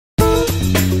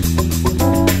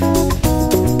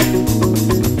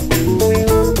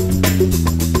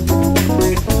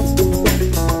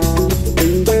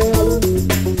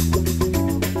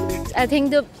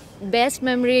best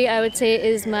memory I would say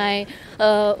is my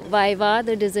Viva,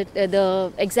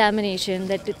 the examination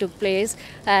that took place,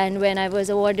 and when I was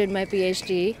awarded my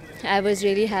PhD, I was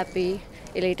really happy,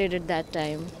 elated at that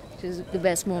time. It was the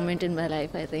best moment in my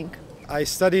life, I think. I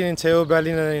studied in TU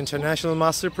Berlin an international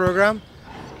master program.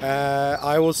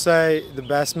 I would say the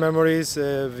best memories,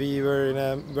 we were in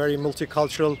a very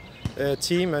multicultural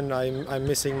team, and I'm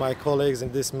missing my colleagues in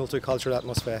this multicultural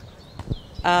atmosphere.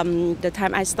 The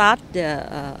time I start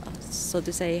the, so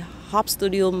to say, hop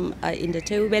studium in the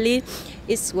TU Berlin,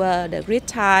 it's the great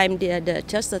time,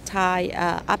 just the time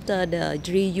after the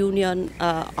reunion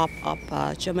of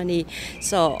Germany.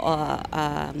 So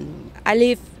I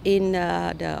live in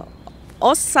the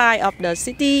east side of the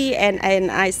city, and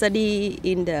I study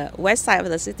in the west side of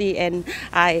the city, and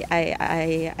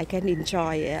I can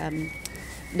enjoy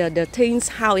the things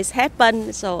how it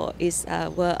happened. So it's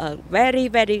were a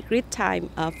very great time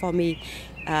for me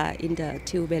in the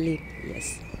TU Berlin.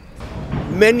 Yes.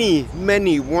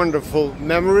 Many wonderful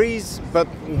memories, but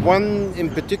one in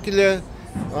particular.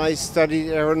 I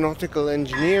studied aeronautical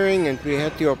engineering, and we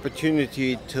had the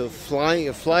opportunity to fly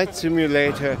a flight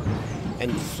simulator.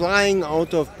 And flying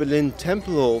out of Berlin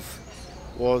Tempelhof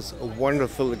was a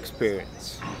wonderful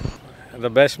experience. The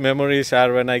best memories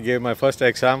are when I gave my first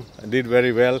exam, I did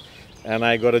very well, and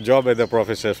I got a job at the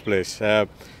professor's place.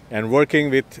 And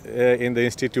working with in the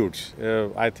institutes,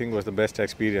 I think was the best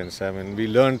experience. I mean, we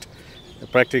learned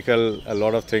practical a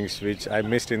lot of things which I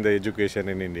missed in the education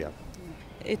in India.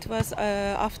 It was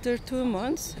after 2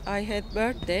 months I had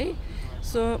birthday.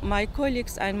 So my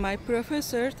colleagues and my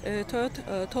professor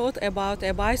thought about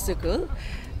a bicycle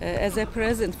as a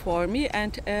present for me,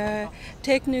 and a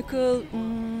technical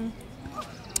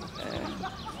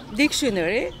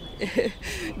dictionary,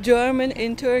 German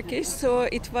in Turkish. So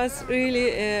it was really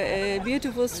a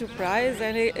beautiful surprise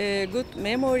and a good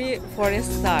memory for a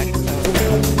start.